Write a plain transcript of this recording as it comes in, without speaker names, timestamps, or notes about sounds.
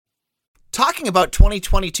talking about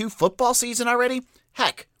 2022 football season already?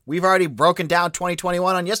 Heck, we've already broken down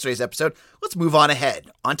 2021 on yesterday's episode. Let's move on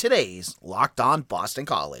ahead on today's Locked On Boston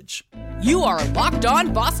College. You are Locked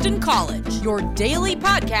On Boston College, your daily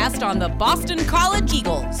podcast on the Boston College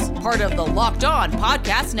Eagles, part of the Locked On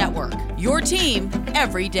Podcast Network, your team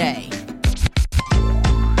every day.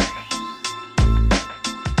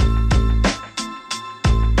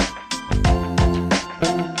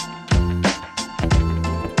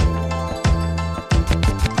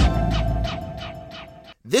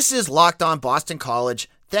 This is Locked On Boston College.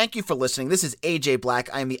 Thank you for listening. This is AJ Black.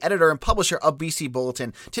 I am the editor and publisher of BC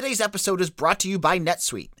Bulletin. Today's episode is brought to you by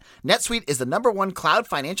NetSuite. NetSuite is the #1 cloud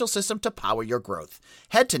financial system to power your growth.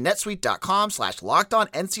 Head to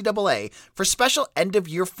netsuite.com/LockedOnNCAA for special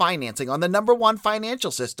end-of-year financing on the #1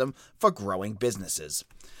 financial system for growing businesses.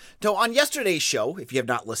 So on yesterday's show, if you have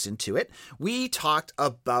not listened to it, we talked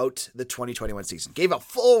about the 2021 season, gave a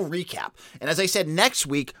full recap. And as I said, next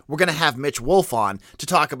week, we're going to have Mitch Wolf on to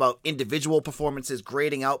talk about individual performances,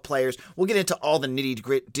 grading out players. We'll get into all the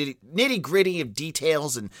nitty-gritty of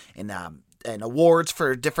details and awards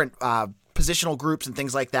for different positional groups and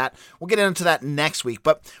things like that. We'll get into that next week.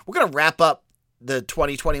 But we're going to wrap up the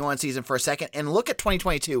 2021 season for a second and look at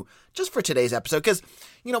 2022 just for today's episode because,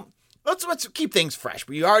 let's keep things fresh.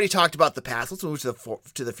 We already talked about the past. Let's move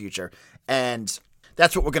to the future. And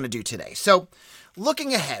that's what we're going to do today. So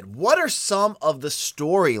looking ahead, what are some of the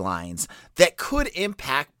storylines that could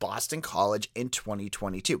impact Boston College in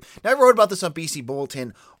 2022? Now, I wrote about this on BC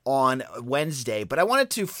Bulletin on Wednesday, but I wanted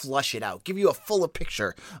to flush it out, give you a fuller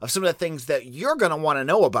picture of some of the things that you're going to want to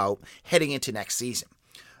know about heading into next season.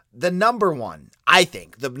 The number one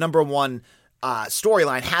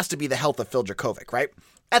storyline has to be the health of Phil Jurkovec, right?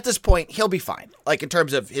 At this point, he'll be fine. Like in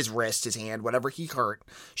terms of his wrist, his hand, whatever he hurt,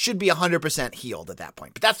 should be 100% healed at that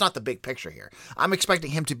point. But that's not the big picture here. I'm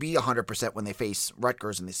expecting him to be 100% when they face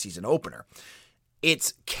Rutgers in the season opener.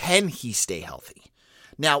 It's, can he stay healthy?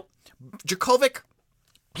 Now, Jurkovec,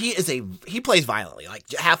 he plays violently. Like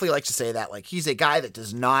Hafley likes to say that. Like he's a guy that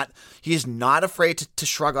he is not afraid to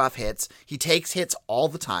shrug off hits. He takes hits all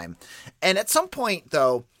the time. And at some point,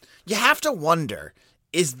 though, you have to wonder,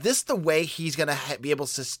 is this the way he's going to be able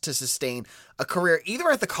to sustain a career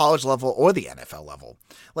either at the college level or the NFL level?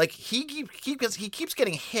 Like he keeps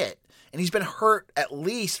getting hit, and he's been hurt at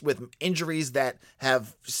least with injuries that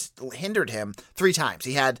have hindered him 3 times.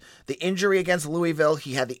 He had the injury against Louisville.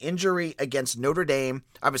 He had the injury against against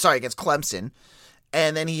Clemson.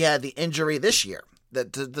 And then he had the injury this year,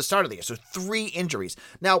 the start of the year. So 3 injuries.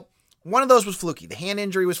 Now, one of those was fluky. The hand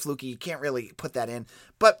injury was fluky. You can't really put that in.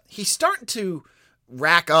 But he's starting to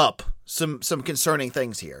rack up some concerning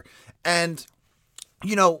things here. And,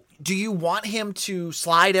 do you want him to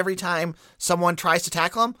slide every time someone tries to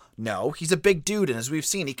tackle him? No, he's a big dude, and as we've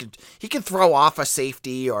seen, he can throw off a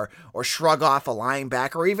safety or shrug off a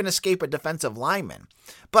linebacker or even escape a defensive lineman.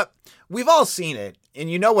 But we've all seen it,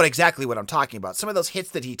 and you know exactly what I'm talking about. Some of those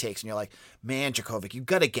hits that he takes, and you're like, man, Jurkovec, you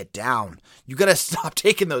got to get down. You got to stop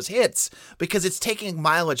taking those hits because it's taking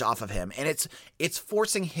mileage off of him, and it's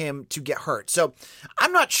forcing him to get hurt. So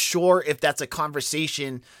I'm not sure if that's a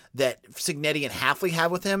conversation that Cignetti and Hafley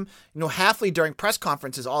have with him. Hafley during press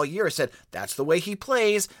conferences all year said, that's the way he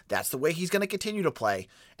plays. That's the way he's going to continue to play.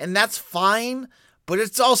 And that's fine, but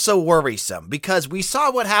it's also worrisome because we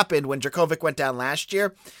saw what happened when Jurkovec went down last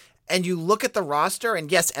year. And you look at the roster,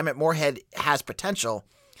 and yes, Emmett Morehead has potential,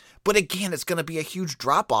 but again, it's going to be a huge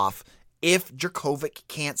drop-off if Jurkovec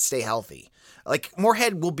can't stay healthy. Like,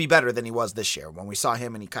 Morehead will be better than he was this year when we saw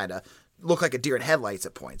him and he kind of looked like a deer in headlights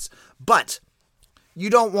at points. But you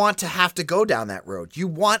don't want to have to go down that road. You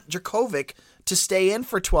want Jurkovec to stay in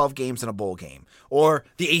for 12 games in a bowl game or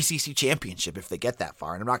the ACC championship if they get that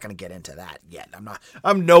far. And I'm not going to get into that yet.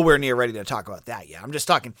 I'm nowhere near ready to talk about that yet. I'm just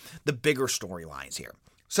talking the bigger storylines here.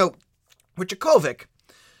 So with Jurkovec,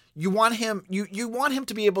 you want him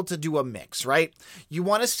to be able to do a mix, right? You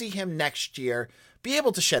want to see him next year be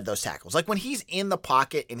able to shed those tackles. Like when he's in the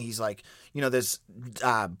pocket and he's like, there's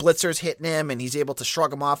blitzers hitting him and he's able to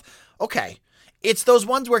shrug them off. Okay. It's those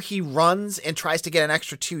ones where he runs and tries to get an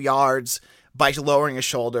extra 2 yards by lowering his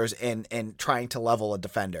shoulders and trying to level a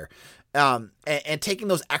defender. And taking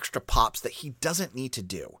those extra pops that he doesn't need to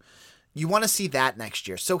do. You want to see that next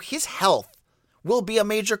year. So his health will be a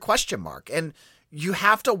major question mark. And you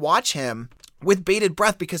have to watch him with bated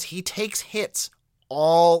breath because he takes hits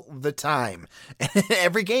all the time. And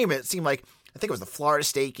every game, it seemed like, I think it was the Florida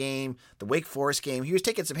State game, the Wake Forest game, he was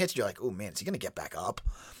taking some hits. And you're like, oh man, is he going to get back up?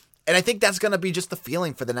 And I think that's going to be just the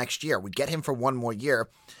feeling for the next year. We get him for one more year.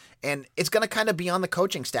 And it's going to kind of be on the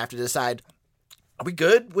coaching staff to decide, Are we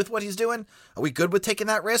good with what he's doing? Are we good with taking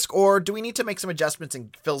that risk? Or do we need to make some adjustments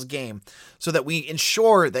in Phil's game so that we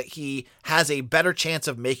ensure that he has a better chance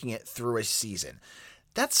of making it through a season?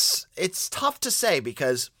 It's tough to say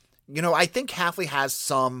because, I think Hafley has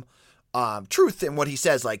some truth in what he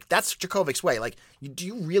says. Like, that's Jurkovec's way. Like, do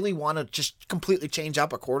you really want to just completely change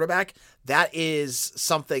up a quarterback? That is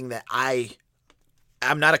something that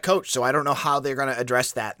I'm not a coach, so I don't know how they're going to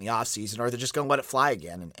address that in the offseason, or they're just going to let it fly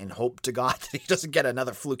again and hope to God that he doesn't get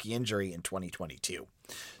another fluky injury in 2022.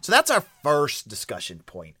 So that's our first discussion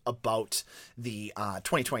point about the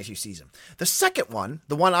 2022 season. The second one,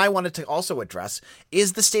 the one I wanted to also address,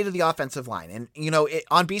 is the state of the offensive line. And,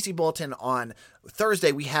 on BC Bulletin on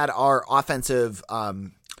Thursday, we had our offensive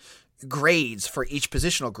grades for each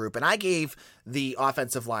positional group, and I gave the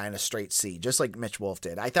offensive line a straight C, just like Mitch Wolf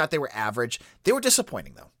did. I thought they were average. They were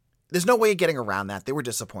disappointing, though. There's no way of getting around that. They were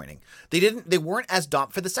disappointing. They weren't as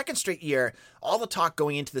dominant. For the second straight year, all the talk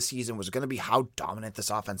going into the season was going to be how dominant this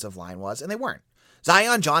offensive line was, and they weren't.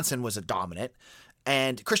 Zion Johnson was a dominant,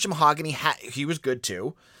 and Christian Mahogany, he was good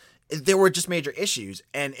too. There were just major issues,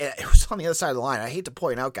 and it was on the other side of the line. I hate to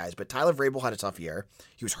point out, guys, but Tyler Vrabel had a tough year.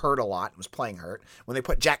 He was hurt a lot, was playing hurt. When they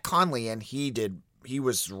put Jack Conley in, he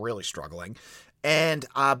was really struggling. And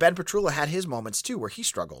Ben Petrula had his moments too, where he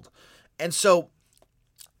struggled.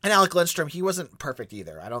 And Alec Lindstrom, he wasn't perfect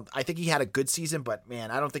either. I think he had a good season, but man,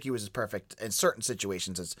 I don't think he was as perfect in certain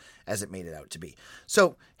situations as it made it out to be.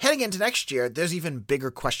 So heading into next year, there's even bigger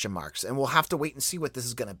question marks, and we'll have to wait and see what this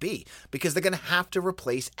is going to be, because they're going to have to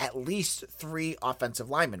replace at least 3 offensive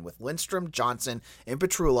linemen, with Lindstrom, Johnson, and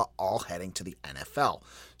Petrula all heading to the NFL.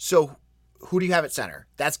 So who do you have at center?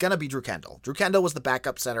 That's going to be Drew Kendall. Drew Kendall was the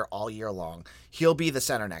backup center all year long. He'll be the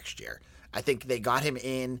center next year. I think they got him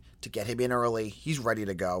in to get him in early. He's ready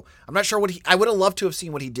to go. I'm not sure I would have loved to have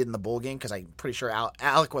seen what he did in the bowl game, because I'm pretty sure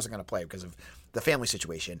Alec wasn't going to play because of the family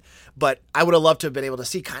situation. But I would have loved to have been able to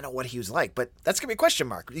see kind of what he was like. But that's going to be a question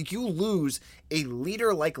mark. You lose a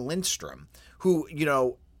leader like Lindstrom, who,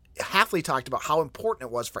 Hafley talked about how important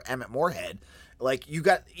it was for Emmett Moorhead. Like, you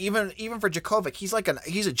got, even for Jurkovec,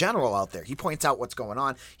 he's a general out there. He points out what's going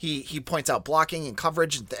on. He points out blocking and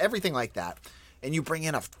coverage and everything like that. And you bring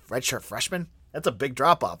in a redshirt freshman, that's a big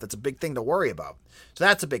drop-off. That's a big thing to worry about. So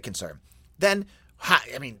that's a big concern. Then,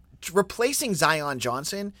 replacing Zion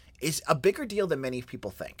Johnson is a bigger deal than many people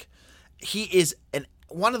think. He is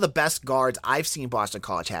one of the best guards I've seen Boston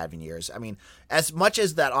College have in years. I mean, as much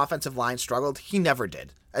as that offensive line struggled, he never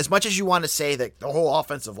did. As much as you want to say that the whole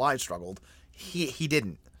offensive line struggled, he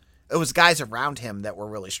didn't. It was guys around him that were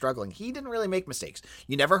really struggling. He didn't really make mistakes.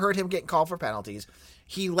 You never heard him getting called for penalties.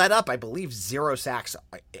 He let up, I believe, 0 sacks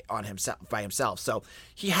on himself by himself. So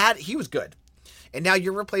he was good. And now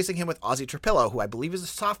you're replacing him with Ozzie Trapillo, who I believe is a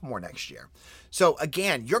sophomore next year. So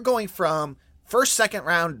again, you're going from first, second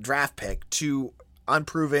round draft pick to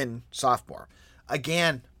unproven sophomore.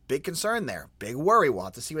 Again, big concern there. Big worry. We'll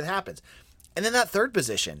have to see what happens. And then that third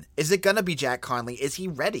position, is it going to be Jack Conley? Is he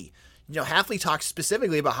ready? Hafley talked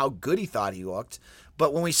specifically about how good he thought he looked,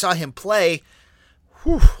 but when we saw him play,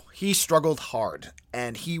 he struggled hard,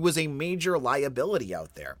 and he was a major liability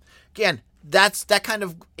out there. Again, that kind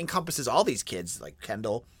of encompasses all these kids like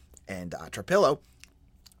Kendall and Trapillo.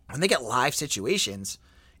 When they get live situations,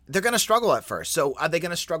 they're going to struggle at first. So are they going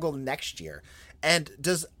to struggle next year? And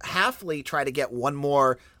does Hafley try to get one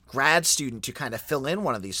more grad student to kind of fill in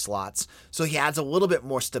one of these slots so he adds a little bit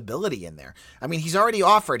more stability in there? I mean, he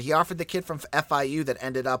offered the kid from FIU that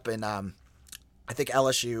ended up in, I think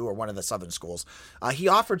LSU or one of the Southern schools. He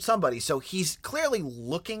offered somebody, so he's clearly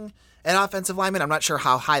looking at offensive linemen. I'm not sure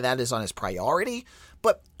how high that is on his priority,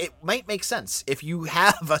 but it might make sense if you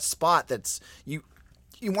have a spot that's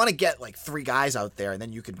you want to get like 3 guys out there, and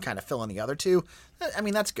then you can kind of fill in the other 2. I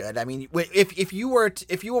mean, that's good. I mean, if you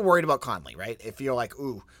were worried about Conley, right? If you're like,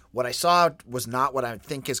 ooh, what I saw was not what I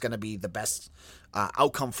think is going to be the best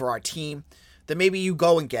outcome for our team, then maybe you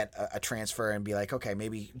go and get a transfer and be like, okay,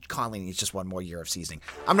 maybe Conley needs just one more year of seasoning.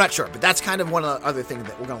 I'm not sure, but that's kind of one of the other things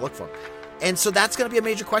that we're going to look for. And so that's going to be a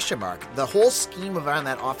major question mark. The whole scheme around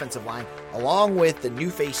that offensive line, along with the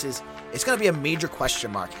new faces, it's going to be a major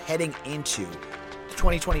question mark heading into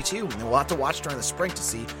 2022, and we'll have to watch during the spring to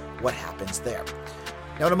see what happens there.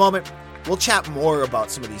 Now, in a moment, we'll chat more about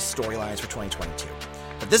some of these storylines for 2022.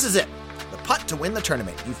 But this is it. The putt to win the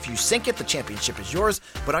tournament. If you sink it, the championship is yours,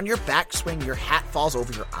 but on your backswing, your hat falls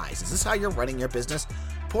over your eyes. Is this how you're running your business?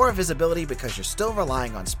 Poor visibility because you're still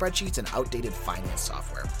relying on spreadsheets and outdated finance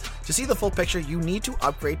software. To see the full picture, you need to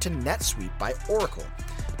upgrade to NetSuite by Oracle.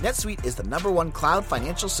 NetSuite is the #1 cloud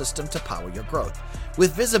financial system to power your growth.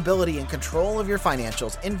 With visibility and control of your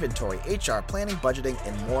financials, inventory, HR, planning, budgeting,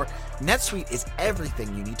 and more, NetSuite is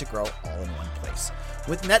everything you need to grow all in one place.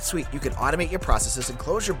 With NetSuite, you can automate your processes and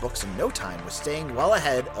close your books in no time with staying well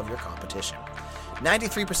ahead of your competition.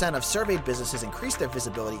 93% of surveyed businesses increased their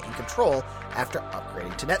visibility and control after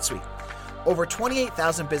upgrading to NetSuite. Over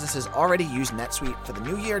 28,000 businesses already use NetSuite. For the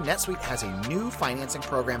new year, NetSuite has a new financing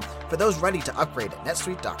program for those ready to upgrade at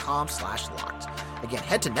netsuite.com/locked. Again,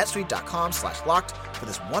 head to netsuite.com/locked for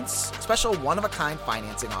this special one-of-a-kind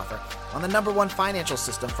financing offer on the #1 financial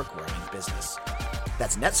system for growing business.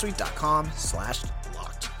 That's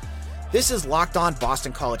netsuite.com/locked. This is Locked On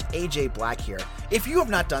Boston College. AJ Black here. If you have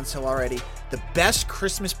not done so already, the best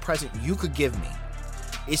Christmas present you could give me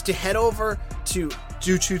is to head over to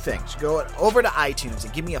do two things. Go over to iTunes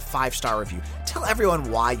and give me a 5-star review. Tell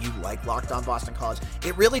everyone why you like Locked On Boston College.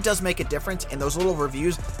 It really does make a difference, and those little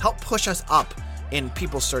reviews help push us up in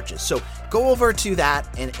people's searches. So go over to that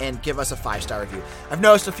and give us a 5-star review. I've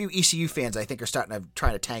noticed a few ECU fans, I think, are starting to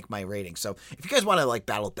try to tank my rating. So if you guys want to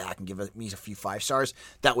battle back and give me a few 5 stars,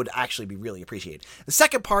 that would actually be really appreciated. The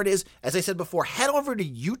second part is, as I said before, head over to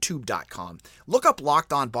youtube.com, look up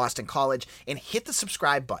Locked On Boston College, and hit the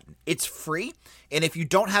subscribe button. It's free. And if you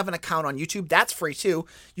don't have an account on YouTube, that's free too.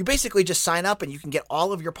 You basically just sign up and you can get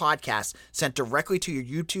all of your podcasts sent directly to your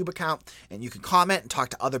YouTube account, and you can comment and talk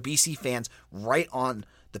to other BC fans right on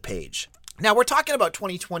the page. Now, we're talking about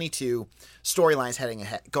 2022 storylines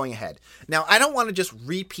going ahead. Now, I don't want to just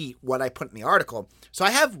repeat what I put in the article. So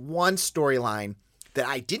I have one storyline that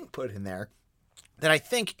I didn't put in there that I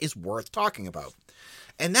think is worth talking about.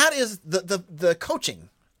 And that is the coaching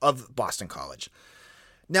of Boston College.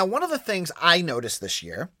 Now, one of the things I noticed this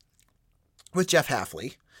year with Jeff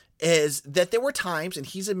Hafley is that there were times, and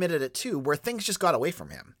he's admitted it too, where things just got away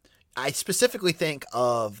from him. I specifically think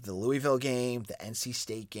of the Louisville game, the NC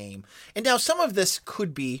State game. And now some of this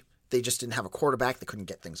could be they just didn't have a quarterback, they couldn't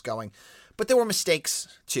get things going. But there were mistakes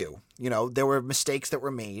too. There were mistakes that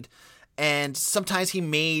were made. And sometimes he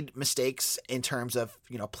made mistakes in terms of,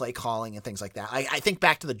 play calling and things like that. I think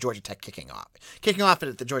back to the Georgia Tech kicking off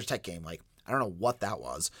at the Georgia Tech game, I don't know what that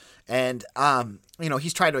was. And,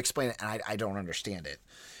 he's tried to explain it, and I don't understand it.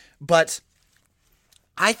 But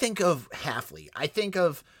I think of Hafley. I think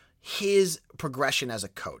of his progression as a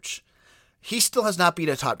coach. He still has not beat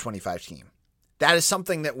a top 25 team. That is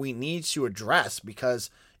something that we need to address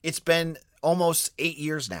because it's been almost 8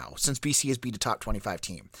 years now since BC has beat a top 25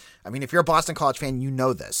 team. I mean, if you're a Boston College fan, you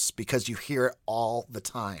know this because you hear it all the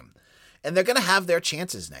time. And they're going to have their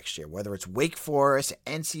chances next year, whether it's Wake Forest,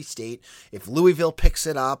 NC State, if Louisville picks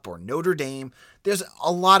it up, or Notre Dame. There's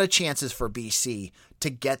a lot of chances for BC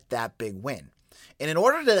to get that big win. And in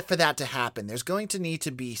order for that to happen, there's going to need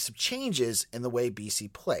to be some changes in the way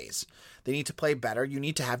BC plays. They need to play better. You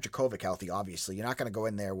need to have Djokovic healthy, obviously. You're not going to go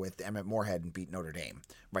in there with Emmett Moorhead and beat Notre Dame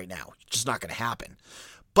right now. It's just not going to happen.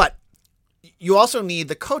 But you also need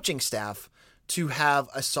the coaching staff to have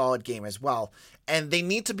a solid game as well. And they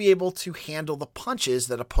need to be able to handle the punches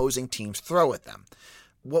that opposing teams throw at them.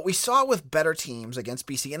 What we saw with better teams against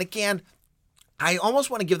BC, and again, I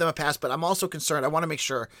almost want to give them a pass, but I'm also concerned. I want to make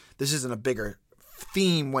sure this isn't a bigger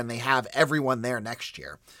theme when they have everyone there next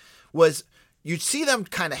year, was you'd see them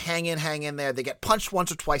kind of hang in there. They get punched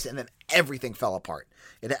once or twice, and then everything fell apart.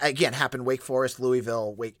 It, again, happened Wake Forest,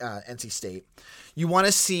 Louisville, NC State. You want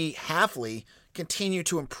to see Hafley continue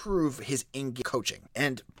to improve his in-game coaching.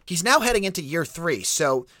 And he's now heading into year 3,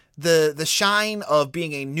 so the shine of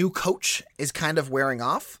being a new coach is kind of wearing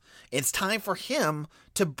off. It's time for him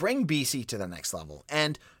to bring BC to the next level.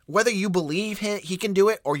 And whether you believe he can do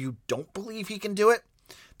it or you don't believe he can do it,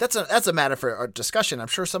 that's a matter for our discussion. I'm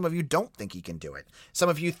sure some of you don't think he can do it. Some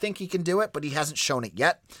of you think he can do it, but he hasn't shown it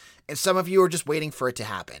yet. And some of you are just waiting for it to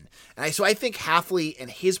happen. And so I think Hafley and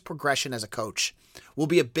his progression as a coach will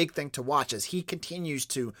be a big thing to watch as he continues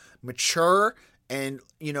to mature and,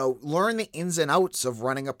 learn the ins and outs of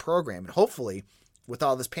running a program. And hopefully, with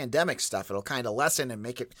all this pandemic stuff, it'll kind of lessen and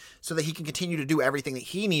make it so that he can continue to do everything that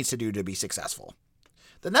he needs to do to be successful.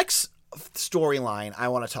 The next storyline I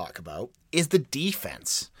want to talk about is the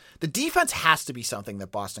defense. The defense has to be something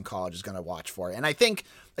that Boston College is going to watch for. And I think,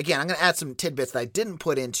 again, I'm going to add some tidbits that I didn't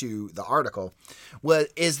put into the article,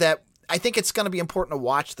 is that I think it's going to be important to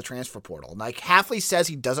watch the transfer portal. Like Hafley says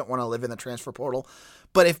he doesn't want to live in the transfer portal,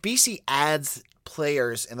 but if BC adds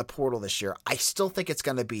players in the portal this year, I still think it's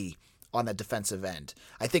going to be on the defensive end.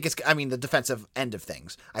 The defensive end of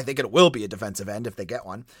things. I think it will be a defensive end if they get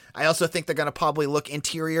one. I also think they're going to probably look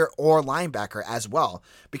interior or linebacker as well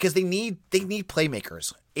because they need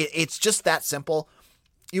playmakers. It's just that simple.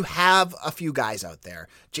 you have a few guys out there.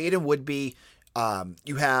 Jaden Woodby.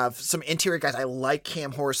 You have some interior guys. I like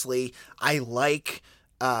Cam Horsley. I like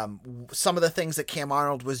some of the things that Cam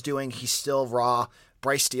Arnold was doing. He's still raw.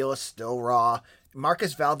 Bryce Steele is still raw.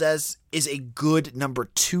 Marcus Valdez is a good number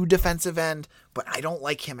 2 defensive end, but I don't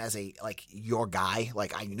like him as your guy.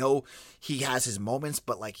 Like, I know he has his moments,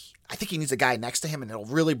 but I think he needs a guy next to him, and it'll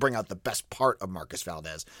really bring out the best part of Marcus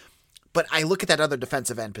Valdez. But I look at that other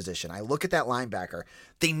defensive end position. I look at that linebacker.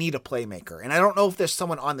 They need a playmaker. And I don't know if there's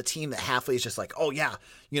someone on the team that Hafley is just like, oh yeah,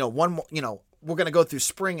 one more, we're going to go through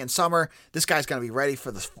spring and summer. This guy's going to be ready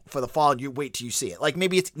for the fall. And you wait till you see it. Like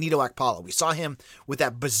maybe it's Nito Akpala. We saw him with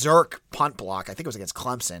that berserk punt block. I think it was against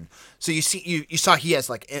Clemson. So you saw he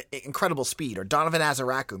has incredible speed. Or Donovan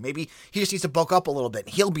Azaraku. Maybe he just needs to bulk up a little bit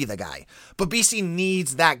and he'll be the guy. But BC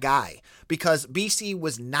needs that guy because BC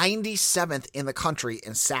was 97th in the country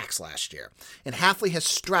in sacks last year. And Hafley has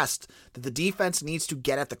stressed that the defense needs to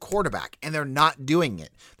get at the quarterback, and they're not doing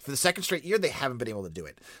it. For the second straight year, they haven't been able to do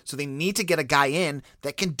it. So they need to get a guy in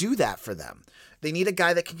that can do that for them. They need a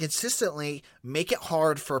guy that can consistently make it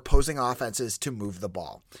hard for opposing offenses to move the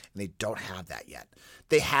ball. And they don't have that yet.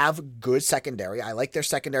 They have good secondary. I like their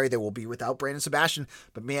secondary. They will be without Brandon Sebastian.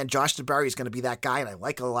 But man, Josh DeBerry is going to be that guy. And I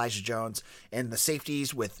like Elijah Jones. And the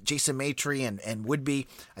safeties with Jason Maitre and Woodby,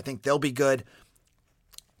 I think they'll be good.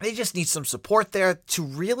 They just need some support there to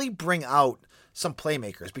really bring out some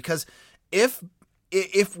playmakers. Because if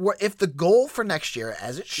the goal for next year,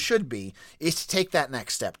 as it should be, is to take that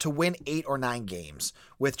next step, to win 8 or 9 games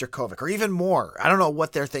with Jurkovec, or even more, I don't know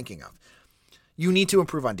what they're thinking of, you need to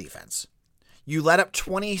improve on defense. You let up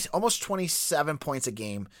almost 27 points a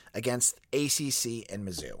game against ACC and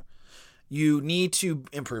Mizzou. You need to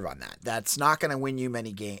improve on that. That's not going to win you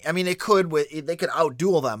many games. I mean, they could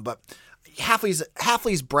outduel them, but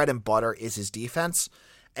Hafley's bread and butter is his defense,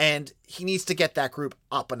 and he needs to get that group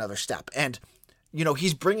up another step. And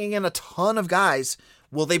he's bringing in a ton of guys.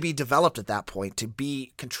 Will they be developed at that point to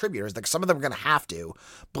be contributors? Like some of them are going to have to,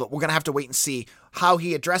 but we're going to have to wait and see how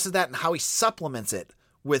he addresses that and how he supplements it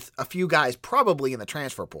with a few guys probably in the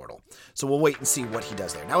transfer portal. So we'll wait and see what he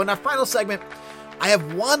does there. Now in our final segment, I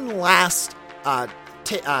have one last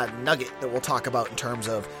nugget that we'll talk about in terms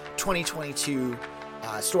of 2022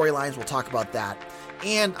 storylines. We'll talk about that.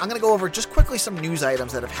 And I'm going to go over just quickly some news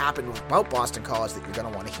items that have happened about Boston College that you're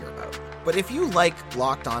going to want to hear about. But if you like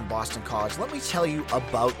Locked On Boston College, let me tell you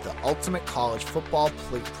about the Ultimate College Football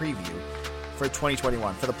Preview for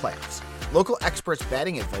 2021 for the playoffs. Local experts'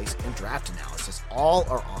 betting advice and draft analysis all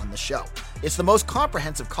are on the show. It's the most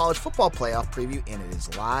comprehensive college football playoff preview, and it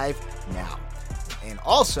is live now. And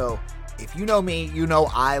also, if you know me, you know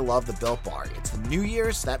I love the Built Bar. It's the New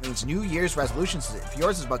Year's, so that means New Year's resolutions. If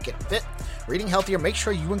yours is about getting fit or eating healthier, make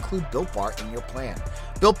sure you include Built Bar in your plan.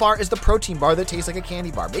 Built Bar is the protein bar that tastes like a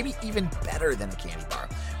candy bar, maybe even better than a candy bar.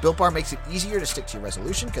 Built Bar makes it easier to stick to your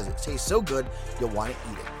resolution because it tastes so good, you'll want to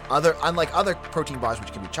eat it. Unlike other protein bars,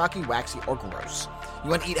 which can be chalky, waxy, or gross. You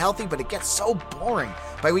want to eat healthy, but it gets so boring.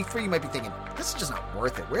 By week 3, you might be thinking, this is just not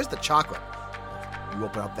worth it. Where's the chocolate? You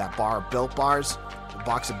open up that bar of Built Bars, a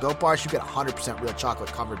box of Built Bars, you get 100% real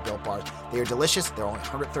chocolate-covered Built Bars. They are delicious. They're only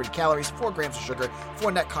 130 calories, 4 grams of sugar,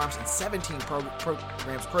 4 net carbs, and 17 grams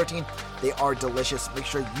of protein. They are delicious. Make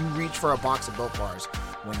sure you reach for a box of Built Bars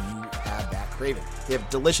when you have that craving. They have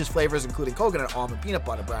delicious flavors, including coconut, almond, peanut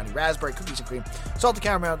butter, brownie, raspberry, cookies and cream, salted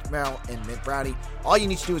caramel, and mint brownie. All you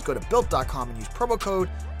need to do is go to Built.com and use promo code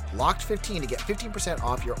LOCKED15 to get 15%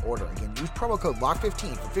 off your order. Again, use promo code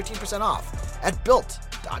LOCKED15 for 15% off at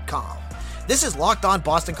Built.com. This is Locked On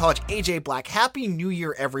Boston College. AJ Black. Happy New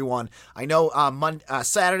Year, everyone. I know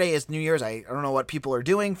Saturday is New Year's. I don't know what people are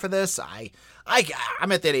doing for this.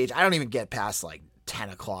 I'm at that age. I don't even get past 10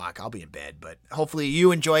 o'clock. I'll be in bed, but hopefully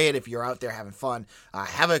you enjoy it. If you're out there having fun,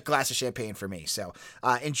 have a glass of champagne for me. So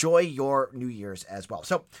enjoy your New Year's as well.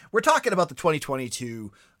 So we're talking about the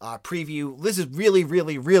 2022 preview. This is really,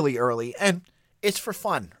 really, really early, and it's for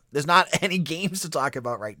fun. There's not any games to talk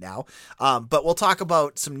about right now, but we'll talk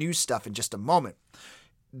about some news stuff in just a moment.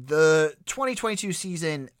 The 2022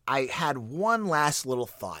 season, I had one last little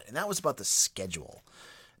thought, and that was about the schedule.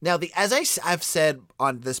 Now, as I've said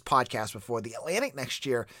on this podcast before, the Atlantic next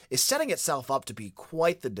year is setting itself up to be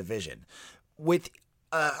quite the division with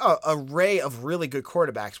an array of really good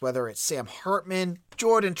quarterbacks, whether it's Sam Hartman,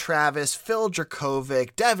 Jordan Travis, Phil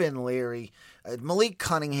Jurkovec, Devin Leary, Malik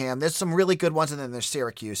Cunningham. There's some really good ones, and then there's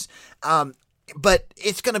Syracuse. But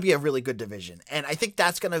it's going to be a really good division, and I think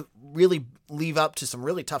that's going to really leave up to some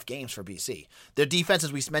really tough games for BC. Their defense,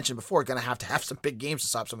 as we mentioned before, are going to have some big games to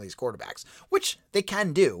stop some of these quarterbacks, which they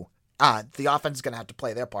can do The offense is going to have to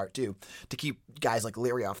play their part too to keep guys like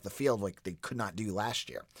Leary off the field like they could not do last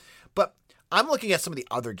year. But I'm looking at some of the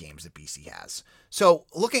other games that BC has. So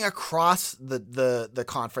looking across the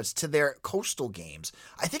conference to their coastal games,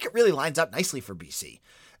 I think it really lines up nicely for BC.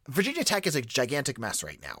 Virginia Tech is a gigantic mess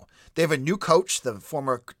right now. They have a new coach, the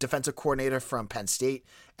former defensive coordinator from Penn State,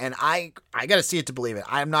 and I got to see it to believe it.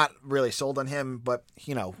 I'm not really sold on him, but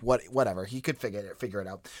whatever. He could figure it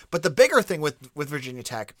out. But the bigger thing with Virginia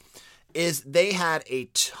Tech is they had a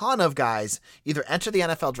ton of guys either enter the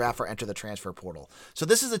NFL draft or enter the transfer portal. So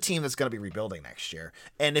this is a team that's going to be rebuilding next year.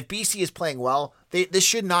 And if BC is playing well, this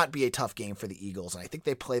should not be a tough game for the Eagles. And I think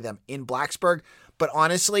they play them in Blacksburg. But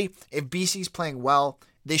honestly, if BC's playing well,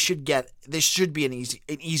 this should be an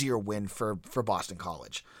easier win for Boston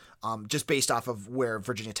College, just based off of where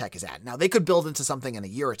Virginia Tech is at. Now, they could build into something in a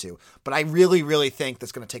year or two, but I really, really think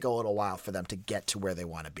that's going to take a little while for them to get to where they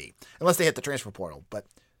want to be, unless they hit the transfer portal. But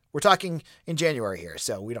we're talking in January here,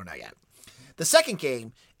 so we don't know yet. The second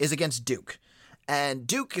game is against Duke. And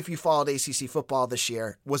Duke, if you followed ACC football this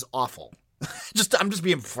year, was awful. I'm just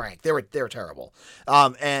being frank. They were terrible.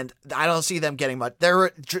 And I don't see them getting much. They're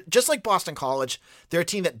just like Boston College. They're a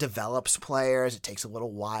team that develops players. It takes a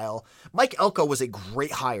little while. Mike Elko was a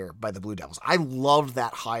great hire by the Blue Devils. I loved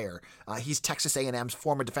that hire. He's Texas A&M's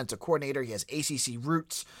former defensive coordinator. He has ACC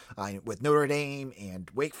roots with Notre Dame and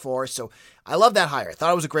Wake Forest. So I love that hire. I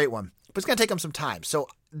thought it was a great one, but it's going to take him some time. So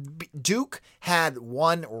Duke had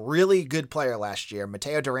one really good player last year,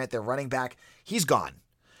 Mateo Durant, their running back. He's gone.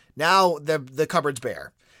 Now the cupboard's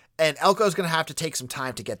bare, and Elko's going to have to take some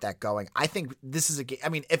time to get that going. I think this is a game. I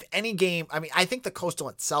mean, if any game, I think the Coastal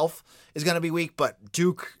itself is going to be weak, but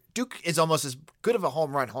Duke is almost as good of a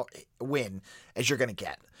home run win as you're going to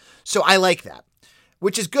get. So I like that,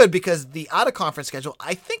 which is good because the out-of-conference schedule,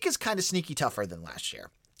 I think, is kind of sneaky tougher than last year.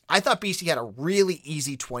 I thought BC had a really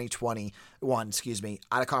easy 2021,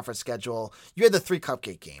 out-of-conference schedule. You had the 3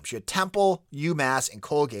 cupcake games. You had Temple, UMass, and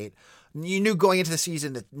Colgate. You knew going into the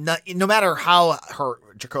season that no matter how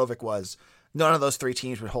hurt Dracovic was, none of those 3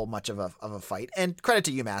 teams would hold much of a fight. And credit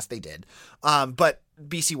to UMass, they did. But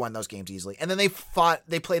BC won those games easily. And then they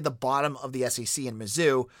played the bottom of the SEC in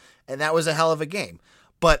Mizzou, and that was a hell of a game.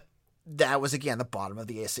 But that was, again, the bottom of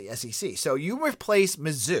the SEC. So you replace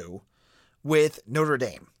Mizzou with Notre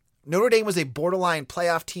Dame. Notre Dame was a borderline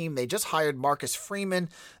playoff team. They just hired Marcus Freeman,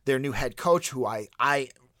 their new head coach, who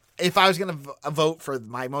if I was going to vote for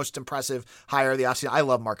my most impressive hire of the offseason, I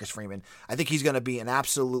love Marcus Freeman. I think he's going to be an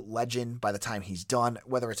absolute legend by the time he's done,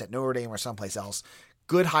 whether it's at Notre Dame or someplace else.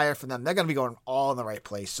 Good hire for them. They're going to be going all in the right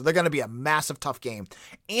place. So they're going to be a massive, tough game.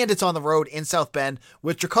 And it's on the road in South Bend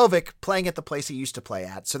with Dracovic playing at the place he used to play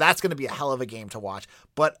at. So that's going to be a hell of a game to watch.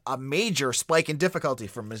 But a major spike in difficulty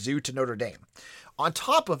from Mizzou to Notre Dame. On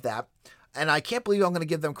top of that, and I can't believe I'm going to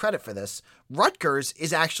give them credit for this, Rutgers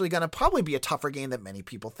is actually going to probably be a tougher game than many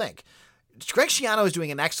people think. Greg Schiano is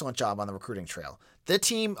doing an excellent job on the recruiting trail. The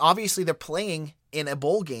team, obviously, they're playing in a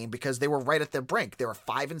bowl game because they were right at the brink. They were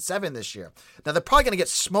 5-7 this year. Now, they're probably going to get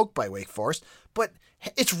smoked by Wake Forest, but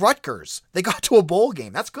it's Rutgers. They got to a bowl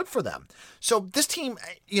game. That's good for them. So this team,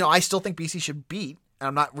 I still think BC should beat, and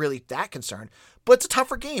I'm not really that concerned, but it's a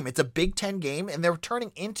tougher game. It's a Big Ten game, and they're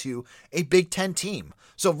turning into a Big Ten team.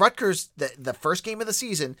 So Rutgers, the first game of the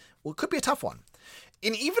season, well, it could be a tough one.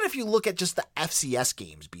 And even if you look at just the FCS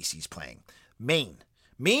games BC's playing,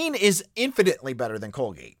 Maine is infinitely better than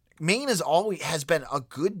Colgate. Maine has been a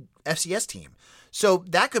good FCS team. So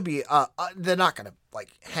that could be, they're not going to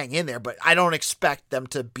hang in there, but I don't expect them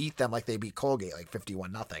to beat them like they beat Colgate,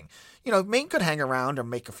 51-0. Maine could hang around or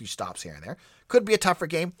make a few stops here and there. Could be a tougher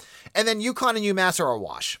game. And then UConn and UMass are a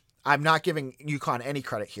wash. I'm not giving UConn any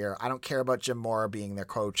credit here. I don't care about Jim Mora being their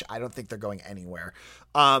coach. I don't think they're going anywhere.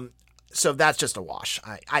 So that's just a wash.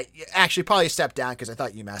 I actually probably stepped down because I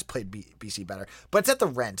thought UMass played BC better. But it's at the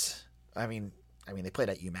rent. I mean, they played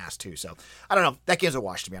at UMass too. So I don't know. That game's a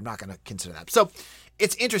wash to me. I'm not going to consider that. So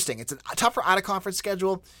it's interesting. It's a tougher out-of-conference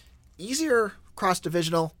schedule, easier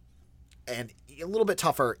cross-divisional, and a little bit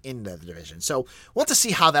tougher in the division. So we'll have to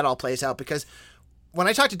see how that all plays out, because when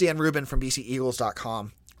I talked to Dan Rubin from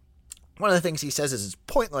BCEagles.com, one of the things he says is it's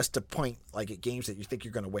pointless to point at games that you think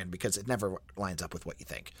you're going to win because it never lines up with what you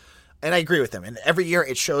think. And I agree with him. And every year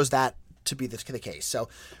it shows that to be the case. So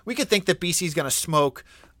we could think that BC is going to smoke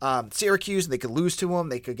Syracuse and they could lose to them.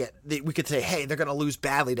 We could say, hey, they're going to lose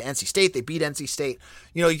badly to NC State. They beat NC State.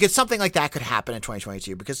 You get something like that could happen in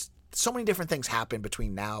 2022 because so many different things happen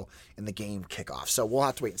between now and the game kickoff. So we'll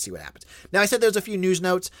have to wait and see what happens. Now, I said there's a few news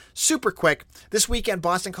notes. Super quick. This weekend,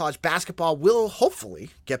 Boston College basketball will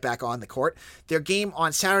hopefully get back on the court. Their game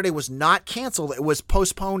on Saturday was not canceled. It was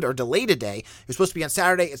postponed or delayed a day. It was supposed to be on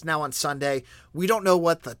Saturday. It's now on Sunday. We don't know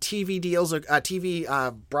what the TV deals or TV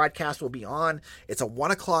broadcast will be on. It's a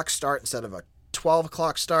 1 o'clock start instead of a 12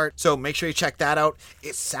 o'clock start, so make sure you check that out.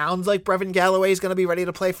 It sounds like Brevin Galloway is going to be ready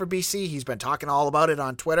to play for BC. He's been talking all about it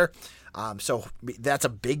on Twitter, so that's a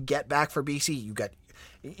big get back for BC.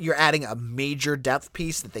 You're adding a major depth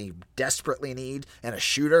piece that they desperately need and a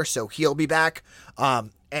shooter, so he'll be back.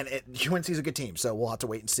 UNC is a good team, so we'll have to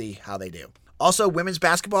wait and see how they do. Also, women's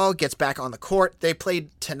basketball gets back on the court. They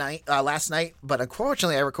played last night, but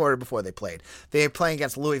unfortunately I recorded before they played. They're playing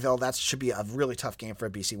against Louisville. That should be a really tough game for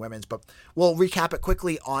BC women's, but we'll recap it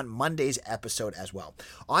quickly on Monday's episode as well.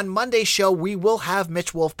 On Monday's show, we will have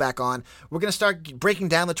Mitch Wolf back on. We're going to start breaking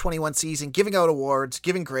down the 21 season, giving out awards,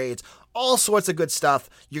 giving grades, all sorts of good stuff.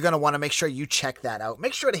 You're going to want to make sure you check that out.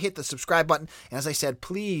 Make sure to hit the subscribe button. And as I said,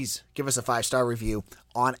 please give us a 5-star review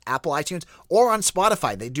on Apple iTunes or on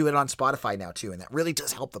Spotify. They do it on Spotify now too, and that really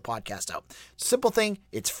does help the podcast out. Simple thing.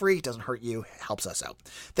 It's free. It doesn't hurt you. It helps us out.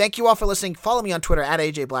 Thank you all for listening. Follow me on Twitter at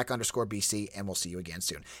AJBlack_BC, and we'll see you again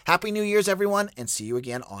soon. Happy New Year's, everyone, and see you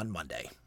again on Monday.